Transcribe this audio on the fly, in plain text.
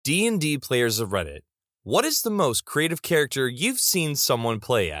D&D players of Reddit, what is the most creative character you've seen someone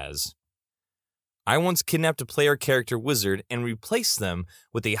play as? I once kidnapped a player character wizard and replaced them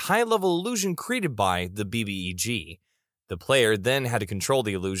with a high-level illusion created by the BBEG. The player then had to control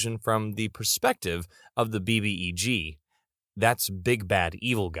the illusion from the perspective of the BBEG. That's Big Bad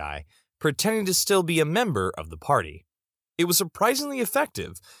Evil Guy, pretending to still be a member of the party. It was surprisingly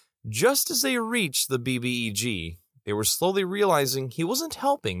effective. Just as they reached the BBEG, they were slowly realizing he wasn't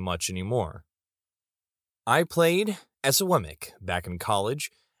helping much anymore. I played as a Wemmick back in college,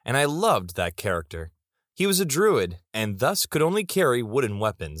 and I loved that character. He was a druid, and thus could only carry wooden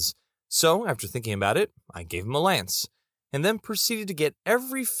weapons. So, after thinking about it, I gave him a lance, and then proceeded to get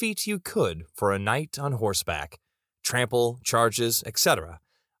every feat you could for a knight on horseback. Trample, charges, etc.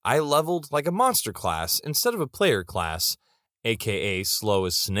 I leveled like a monster class instead of a player class, aka slow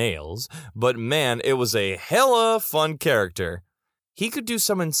as snails, but man, it was a hella fun character. He could do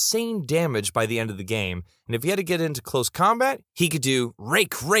some insane damage by the end of the game, and if he had to get into close combat, he could do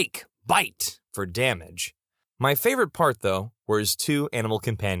rake, bite for damage. My favorite part, though, were his two animal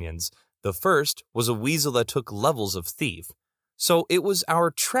companions. The first was a weasel that took levels of thief. So it was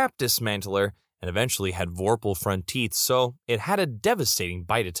our trap dismantler, and eventually had vorpal front teeth, so it had a devastating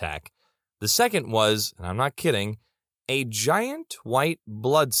bite attack. The second was, and I'm not kidding, a giant white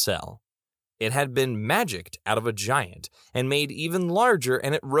blood cell. It had been magicked out of a giant and made even larger,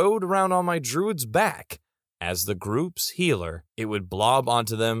 and it rode around on my druid's back. As the group's healer, it would blob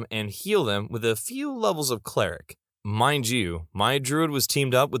onto them and heal them with a few levels of cleric. Mind you, my druid was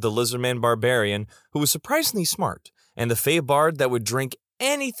teamed up with the Lizardman Barbarian, who was surprisingly smart, and the Fey Bard that would drink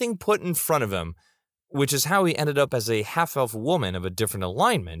anything put in front of him, which is how he ended up as a half-elf woman of a different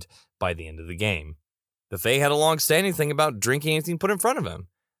alignment by the end of the game. The Fey had a long-standing thing about drinking anything put in front of him.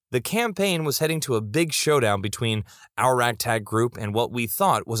 The campaign was heading to a big showdown between our ragtag group and what we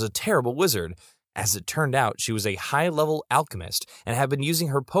thought was a terrible wizard. As it turned out, she was a high-level alchemist and had been using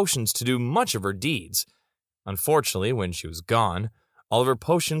her potions to do much of her deeds. Unfortunately, when she was gone, all of her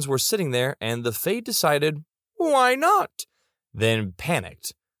potions were sitting there, and the Fae decided, why not? Then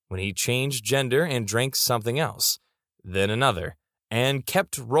panicked when he changed gender and drank something else, then another, and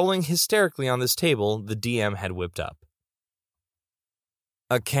kept rolling hysterically on this table the DM had whipped up.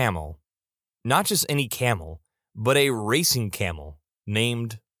 A camel. Not just any camel, but a racing camel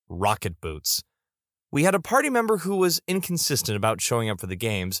named Rocket Boots. We had a party member who was inconsistent about showing up for the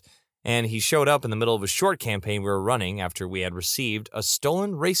games, and he showed up in the middle of a short campaign we were running after we had received a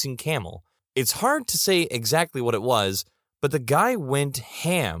stolen racing camel. It's hard to say exactly what it was, but the guy went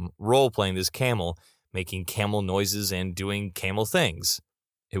ham role-playing this camel, making camel noises and doing camel things.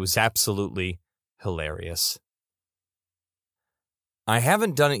 It was absolutely hilarious. I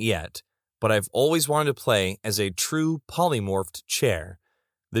haven't done it yet, but I've always wanted to play as a true polymorphed chair.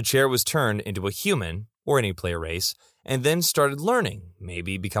 The chair was turned into a human, or any player race, and then started learning,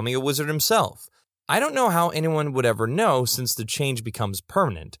 maybe becoming a wizard himself. I don't know how anyone would ever know since the change becomes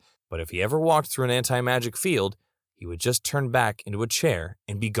permanent, but if he ever walked through an anti-magic field, he would just turn back into a chair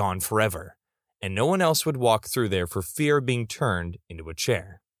and be gone forever, and no one else would walk through there for fear of being turned into a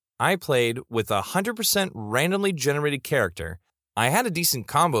chair. I played with a 100% randomly generated character. I had a decent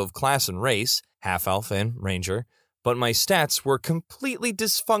combo of class and race, half-elf and ranger, but my stats were completely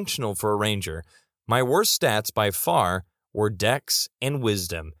dysfunctional for a ranger. My worst stats by far were dex and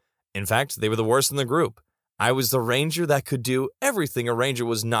wisdom. In fact, they were the worst in the group. I was the ranger that could do everything a ranger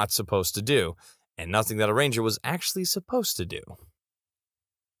was not supposed to do, and nothing that a ranger was actually supposed to do.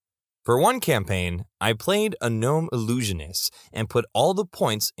 For one campaign, I played a gnome illusionist and put all the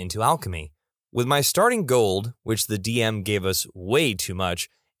points into alchemy. With my starting gold, which the DM gave us way too much,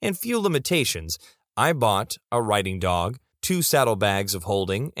 and few limitations, I bought a riding dog, 2 saddlebags of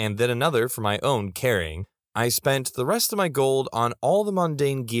holding, and then another for my own carrying. I spent the rest of my gold on all the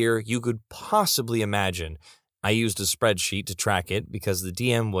mundane gear you could possibly imagine. I used a spreadsheet to track it because the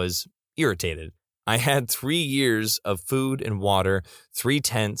DM was irritated. I had 3 years of food and water, 3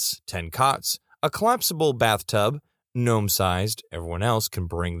 tents, 10 cots, a collapsible bathtub, gnome-sized, everyone else can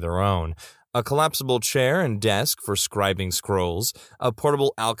bring their own, a collapsible chair and desk for scribing scrolls, a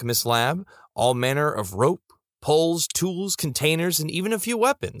portable alchemist lab, all manner of rope, poles, tools, containers, and even a few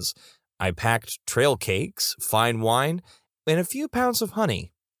weapons. I packed trail cakes, fine wine, and a few pounds of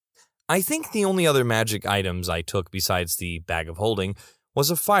honey. I think the only other magic items I took besides the bag of holding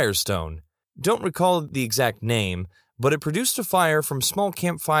was a firestone. Don't recall the exact name, but it produced a fire from small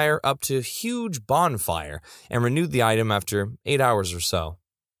campfire up to huge bonfire and renewed the item after 8 hours or so.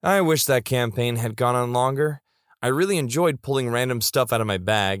 I wish that campaign had gone on longer. I really enjoyed pulling random stuff out of my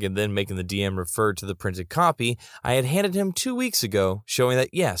bag and then making the DM refer to the printed copy I had handed him 2 weeks ago, showing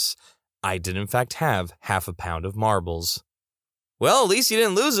that yes, I did in fact have half a pound of marbles. Well, at least you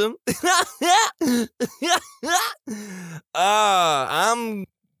didn't lose them.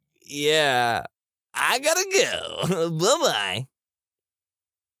 I gotta go. Bye-bye.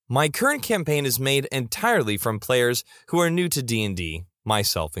 My current campaign is made entirely from players who are new to D&D,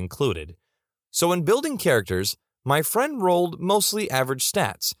 myself included. So when building characters, my friend rolled mostly average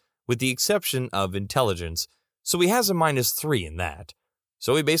stats, with the exception of intelligence, so he has a -3 in that.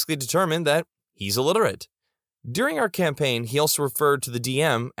 So we basically determined that he's illiterate. During our campaign, he also referred to the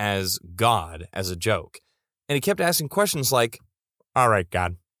DM as God as a joke, and he kept asking questions like, "All right,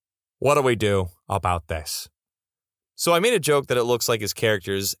 God, what do we do about this?" So I made a joke that it looks like his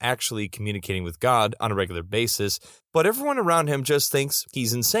character is actually communicating with God on a regular basis, but everyone around him just thinks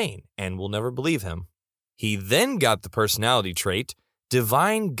he's insane and will never believe him. He then got the personality trait,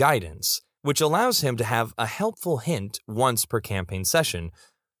 Divine Guidance, which allows him to have a helpful hint once per campaign session.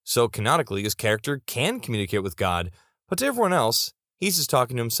 So canonically, his character can communicate with God, but to everyone else, he's just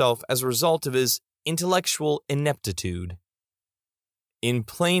talking to himself as a result of his intellectual ineptitude. In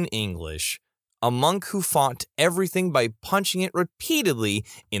plain English, a monk who fought everything by punching it repeatedly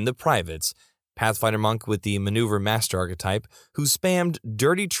in the privates, Pathfinder monk with the maneuver master archetype who spammed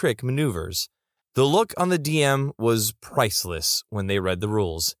dirty trick maneuvers. The look on the DM was priceless when they read the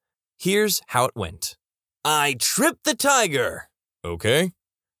rules. Here's how it went. I tripped the tiger. Okay.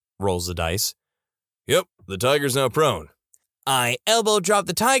 Rolls the dice. Yep, the tiger's now prone. I elbow dropped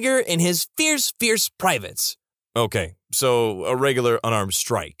the tiger in his fierce privates. Okay, so a regular unarmed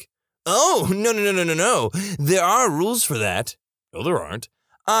strike. Oh, no. There are rules for that. No, there aren't.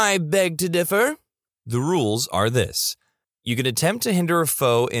 I beg to differ. The rules are this. You can attempt to hinder a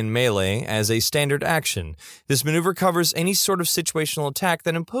foe in melee as a standard action. This maneuver covers any sort of situational attack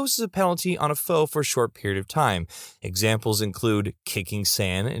that imposes a penalty on a foe for a short period of time. Examples include kicking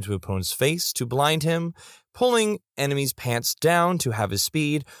sand into an opponent's face to blind him, pulling enemy's pants down to have his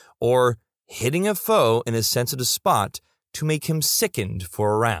speed, or hitting a foe in a sensitive spot to make him sickened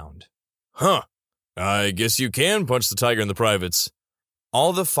for a round. Huh. I guess you can punch the tiger in the privates.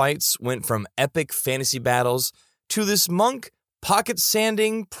 All the fights went from epic fantasy battles to this monk pocket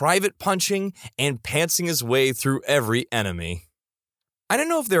sanding, private punching, and pantsing his way through every enemy. I don't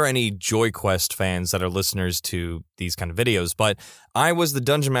know if there are any JoyQuest fans that are listeners to these kind of videos, but I was the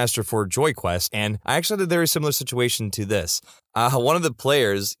dungeon master for JoyQuest, and I actually had a very similar situation to this. One of the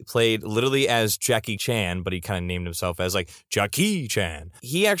players played literally as Jackie Chan, but he kind of named himself as like Jackie Chan.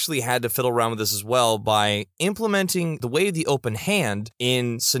 He actually had to fiddle around with this as well by implementing the way of the open hand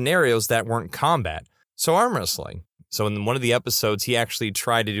in scenarios that weren't combat. So arm wrestling. So in one of the episodes, he actually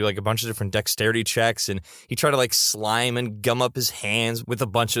tried to do like a bunch of different dexterity checks, and he tried to like slime and gum up his hands with a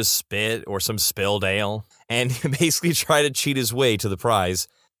bunch of spit or some spilled ale, and basically try to cheat his way to the prize.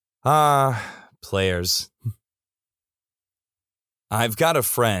 Players. I've got a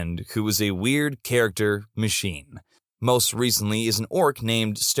friend who is a weird character machine. Most recently is an orc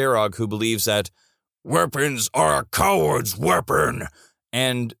named Sterog who believes that weapons are a coward's weapon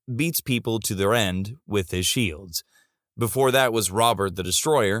and beats people to their end with his shields. Before that was Robert the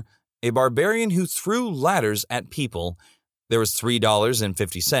Destroyer, a barbarian who threw ladders at people. There was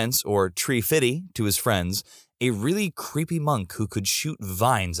 $3.50, or $3.50 to his friends, a really creepy monk who could shoot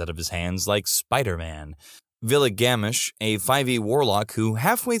vines out of his hands like Spider-Man. Villigamish, a 5e warlock who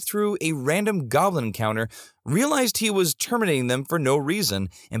halfway through a random goblin encounter realized he was terminating them for no reason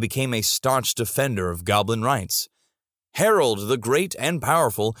and became a staunch defender of goblin rights. Harold the Great and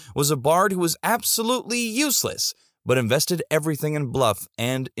Powerful was a bard who was absolutely useless, but invested everything in bluff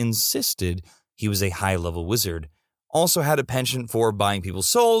and insisted he was a high-level wizard. Also had a penchant for buying people's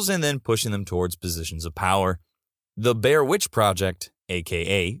souls and then pushing them towards positions of power. The Bear Witch Project,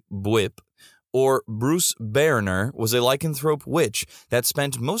 aka BWIP, or Bruce Berner, was a lycanthrope witch that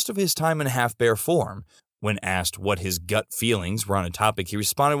spent most of his time in half-bear form. When asked what his gut feelings were on a topic, he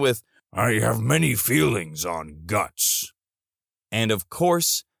responded with, "I have many feelings on guts." And of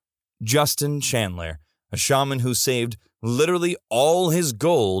course, Justin Chandler, a shaman who saved literally all his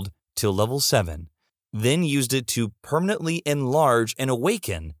gold till level 7, then used it to permanently enlarge and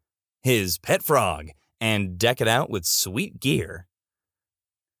awaken his pet frog and deck it out with sweet gear.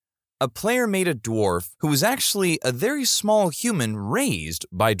 A player made a dwarf who was actually a very small human raised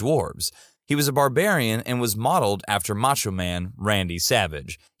by dwarves. He was a barbarian and was modeled after Macho Man Randy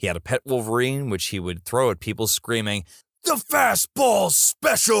Savage. He had a pet Wolverine, which he would throw at people screaming, "The Fastball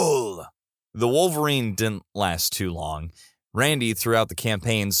Special!" The Wolverine didn't last too long. Randy, throughout the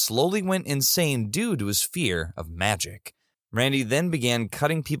campaign, slowly went insane due to his fear of magic. Randy then began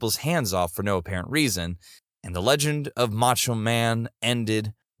cutting people's hands off for no apparent reason, and the legend of Macho Man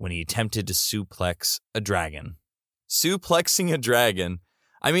ended when he attempted to suplex a dragon. Suplexing a dragon.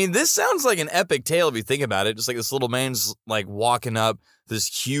 I mean, this sounds like an epic tale if you think about it. Just like this little man's like walking up this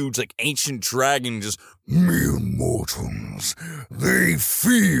huge, like ancient dragon, just, mere mortals, they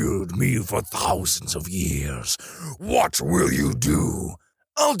feared me for thousands of years. What will you do?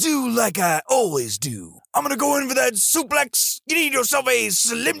 I'll do like I always do. I'm gonna go in for that suplex. You need yourself a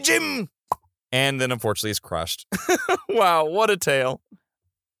Slim Jim. And then unfortunately is crushed. Wow, what a tale.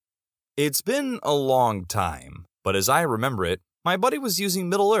 It's been a long time, but as I remember it, my buddy was using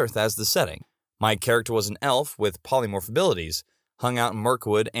Middle-earth as the setting. My character was an elf with polymorph abilities, hung out in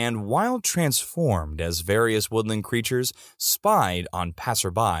Mirkwood, and while transformed as various woodland creatures, spied on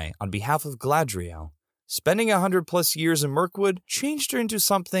passerby on behalf of Galadriel. Spending 100+ years in Mirkwood changed her into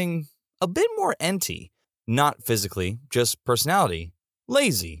something a bit more enty. Not physically, just personality.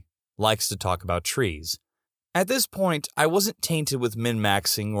 Lazy. Likes to talk about trees. At this point, I wasn't tainted with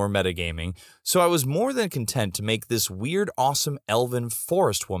min-maxing or metagaming, so I was more than content to make this weird, awesome elven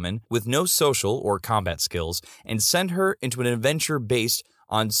forest woman with no social or combat skills and send her into an adventure based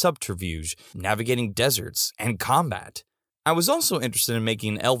on subterfuge, navigating deserts, and combat. I was also interested in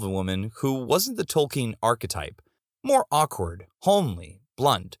making an elven woman who wasn't the Tolkien archetype. More awkward, homely,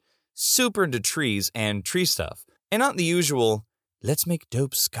 blunt, super into trees and tree stuff, and not the usual, let's make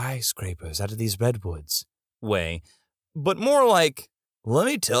dope skyscrapers out of these redwoods way, but more like, let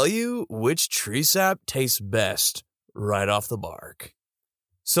me tell you which tree sap tastes best right off the bark.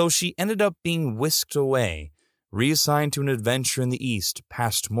 So she ended up being whisked away, reassigned to an adventure in the east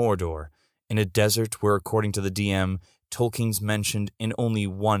past Mordor, in a desert where, according to the DM, Tolkien's mentioned in only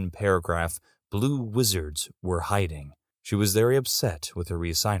one paragraph, blue wizards were hiding. She was very upset with her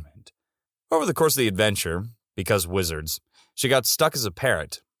reassignment. Over the course of the adventure, because wizards, she got stuck as a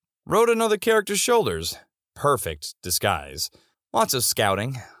parrot, rode another character's shoulders. Perfect disguise. Lots of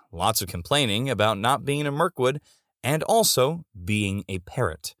scouting, lots of complaining about not being in Mirkwood, and also being a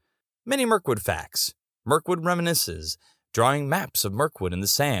parrot. Many Mirkwood facts. Mirkwood reminiscences, drawing maps of Mirkwood in the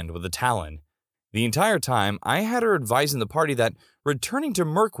sand with a talon. The entire time, I had her advising the party that returning to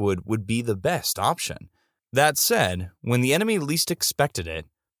Mirkwood would be the best option. That said, when the enemy least expected it,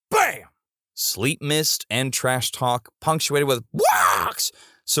 BAM! Sleet mist and trash talk punctuated with whacks,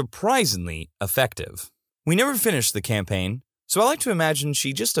 surprisingly effective. We never finished the campaign, so I like to imagine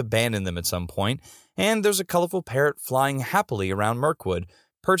she just abandoned them at some point, and there's a colorful parrot flying happily around Mirkwood,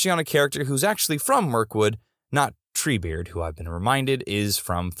 perching on a character who's actually from Mirkwood, not Treebeard, who I've been reminded is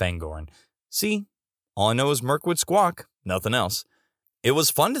from Fangorn. See? All I know is Mirkwood Squawk, nothing else. It was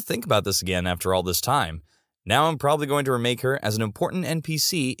fun to think about this again after all this time. Now I'm probably going to remake her as an important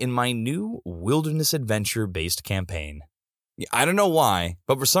NPC in my new wilderness adventure-based campaign. I don't know why,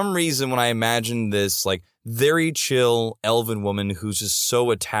 but for some reason when I imagine this, like, very chill elven woman who's just so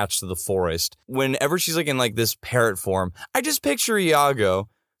attached to the forest, whenever she's, like, in, like, this parrot form, I just picture Iago.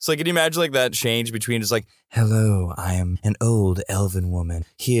 So, like, can you imagine, like, that change between just, like, hello, I am an old elven woman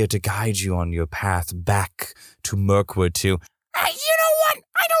here to guide you on your path back to Mirkwood to, hey, you know what?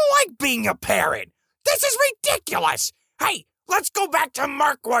 I don't like being a parrot. This is ridiculous. Hey, let's go back to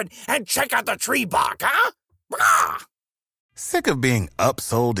Mirkwood and check out the tree bark, huh? Rah! Sick of being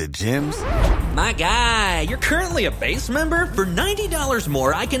upsold at gyms? My guy, you're currently a base member? For $90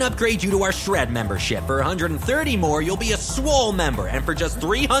 more, I can upgrade you to our Shred membership. For $130 more, you'll be a Swole member. And for just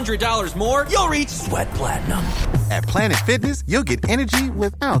 $300 more, you'll reach Sweat Platinum. At Planet Fitness, you'll get energy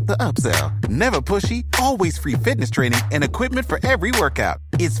without the upsell. Never pushy, always free fitness training and equipment for every workout.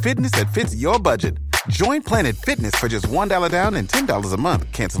 It's fitness that fits your budget. Join Planet Fitness for just $1 down and $10 a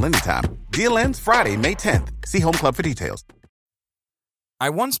month. Cancel anytime. Deal ends Friday, May 10th. See Home Club for details. I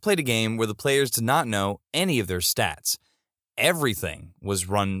once played a game where the players did not know any of their stats. Everything was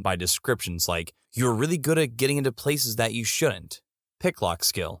run by descriptions like, you're really good at getting into places that you shouldn't, picklock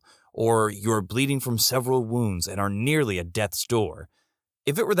skill, or you're bleeding from several wounds and are nearly at death's door.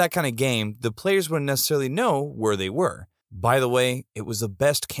 If it were that kind of game, the players wouldn't necessarily know where they were. By the way, it was the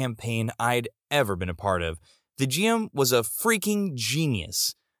best campaign I'd ever been a part of. The GM was a freaking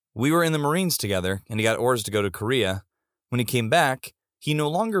genius. We were in the Marines together, and he got orders to go to Korea. When he came back, he no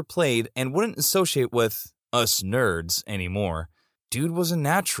longer played and wouldn't associate with us nerds anymore. Dude was a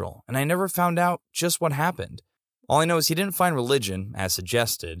natural, and I never found out just what happened. All I know is he didn't find religion, as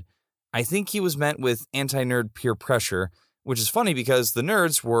suggested. I think he was met with anti-nerd peer pressure, which is funny because the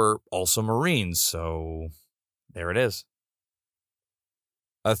nerds were also Marines, so there it is.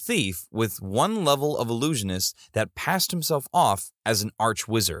 A thief with one level of illusionist that passed himself off as an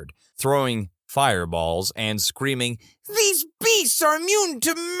arch-wizard, throwing fireballs and screaming, "These beasts are immune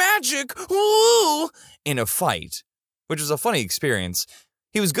to magic! Woo!" in a fight, which was a funny experience.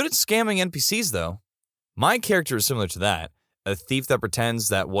 He was good at scamming NPCs, though. My character is similar to that, a thief that pretends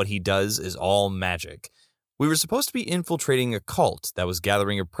that what he does is all magic. We were supposed to be infiltrating a cult that was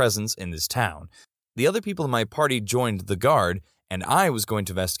gathering a presence in this town. The other people in my party joined the guard, and I was going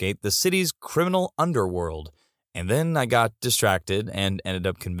to investigate the city's criminal underworld. And then I got distracted and ended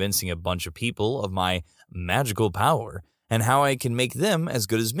up convincing a bunch of people of my magical power and how I can make them as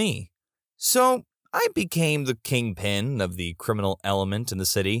good as me. So I became the kingpin of the criminal element in the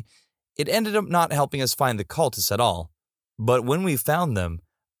city. It ended up not helping us find the cultists at all. But when we found them,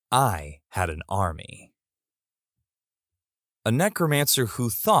 I had an army. A necromancer who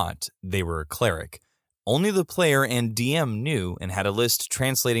thought they were a cleric. Only the player and DM knew and had a list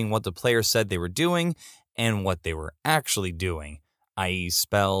translating what the player said they were doing and what they were actually doing, i.e.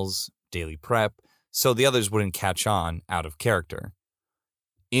 spells, daily prep, so the others wouldn't catch on out of character.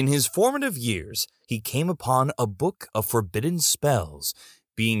 In his formative years, he came upon a book of forbidden spells.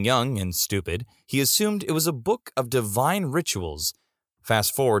 Being young and stupid, he assumed it was a book of divine rituals.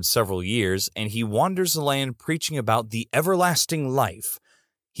 Fast forward several years, and he wanders the land preaching about the everlasting life.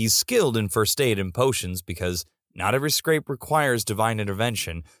 He's skilled in first aid and potions because not every scrape requires divine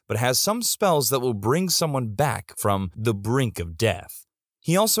intervention, but has some spells that will bring someone back from the brink of death.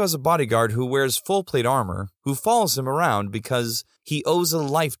 He also has a bodyguard who wears full plate armor, who follows him around because he owes a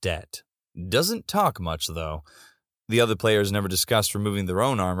life debt. Doesn't talk much, though. The other players never discussed removing their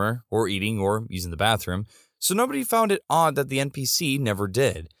own armor, or eating, or using the bathroom, so nobody found it odd that the NPC never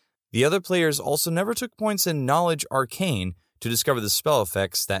did. The other players also never took points in Knowledge Arcane to discover the spell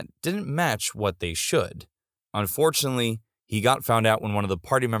effects that didn't match what they should. Unfortunately, he got found out when one of the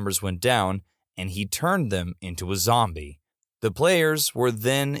party members went down, and he turned them into a zombie. The players were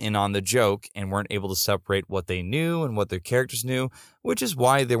then in on the joke and weren't able to separate what they knew and what their characters knew, which is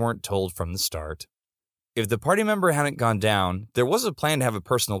why they weren't told from the start. If the party member hadn't gone down, there was a plan to have a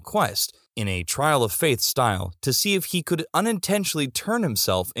personal quest, in a trial of faith style, to see if he could unintentionally turn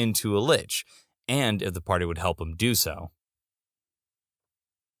himself into a lich, and if the party would help him do so.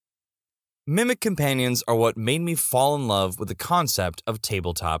 Mimic companions are what made me fall in love with the concept of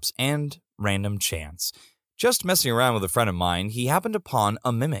tabletops and random chance. Just messing around with a friend of mine, he happened upon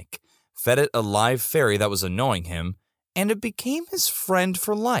a mimic, fed it a live fairy that was annoying him, and it became his friend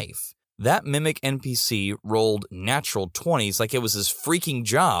for life. That mimic NPC rolled natural 20s like it was his freaking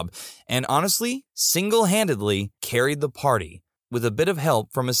job, and honestly, single-handedly carried the party, with a bit of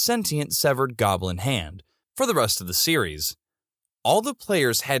help from a sentient severed goblin hand, for the rest of the series. All the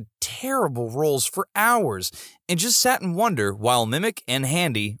players had terrible rolls for hours, and just sat in wonder while Mimic and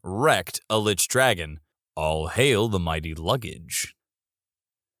Handy wrecked a Lich Dragon. All hail the mighty luggage.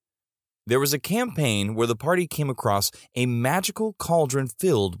 There was a campaign where the party came across a magical cauldron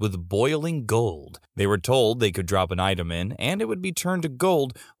filled with boiling gold. They were told they could drop an item in, and it would be turned to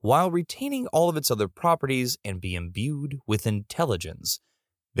gold while retaining all of its other properties and be imbued with intelligence.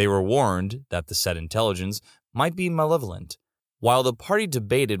 They were warned that the said intelligence might be malevolent. While the party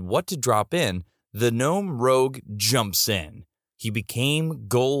debated what to drop in, the gnome rogue jumps in. He became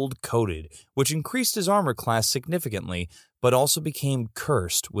gold-coated, which increased his armor class significantly, but also became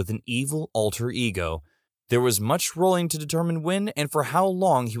cursed with an evil alter ego. There was much rolling to determine when and for how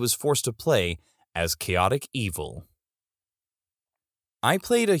long he was forced to play as chaotic evil. I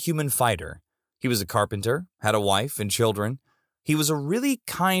played a human fighter. He was a carpenter, had a wife and children. He was a really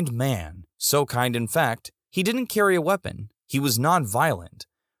kind man, so kind in fact, he didn't carry a weapon. He was non-violent.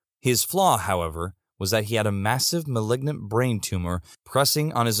 His flaw, however, was that he had a massive malignant brain tumor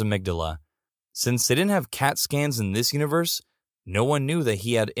pressing on his amygdala. Since they didn't have CAT scans in this universe, no one knew that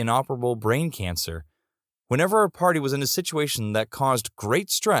he had inoperable brain cancer. Whenever our party was in a situation that caused great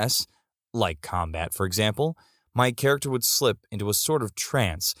stress, like combat for example, my character would slip into a sort of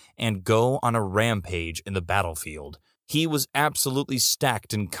trance and go on a rampage in the battlefield. He was absolutely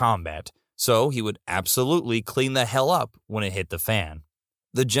stacked in combat, so he would absolutely clean the hell up when it hit the fan.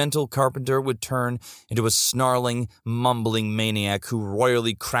 The gentle carpenter would turn into a snarling, mumbling maniac who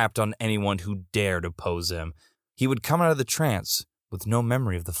royally crapped on anyone who dared oppose him. He would come out of the trance with no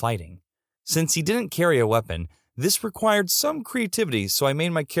memory of the fighting. Since he didn't carry a weapon, this required some creativity, so I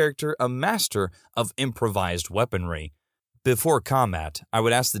made my character a master of improvised weaponry. Before combat, I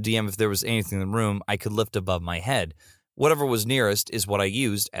would ask the DM if there was anything in the room I could lift above my head. Whatever was nearest is what I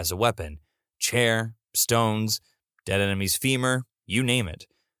used as a weapon. Chair, stones, dead enemy's femur, you name it.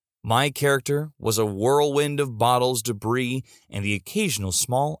 My character was a whirlwind of bottles, debris, and the occasional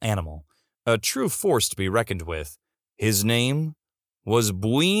small animal, a true force to be reckoned with. His name was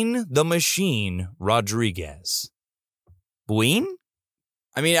Buin the Machine Rodriguez. Buin?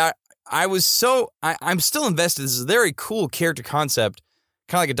 I mean, I'm still invested. This is a very cool character concept,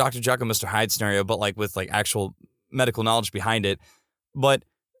 kind of like a Dr. Jekyll, Mr. Hyde scenario, but like with like actual medical knowledge behind it. But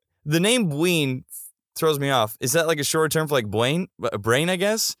the name Buin throws me off. Is that like a short term for like brain, I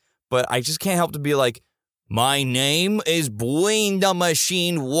guess? But I just can't help to be like, my name is Buin the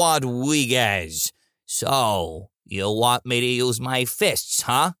Machine Rodriguez. So, you want me to use my fists,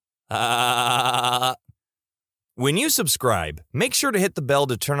 huh? When you subscribe, make sure to hit the bell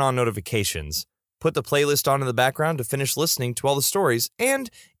to turn on notifications. Put the playlist on in the background to finish listening to all the stories. And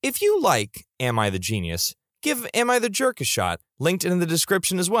if you like Am I the Genius, give Am I the Jerk a shot, linked in the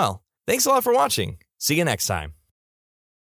description as well. Thanks a lot for watching. See you next time.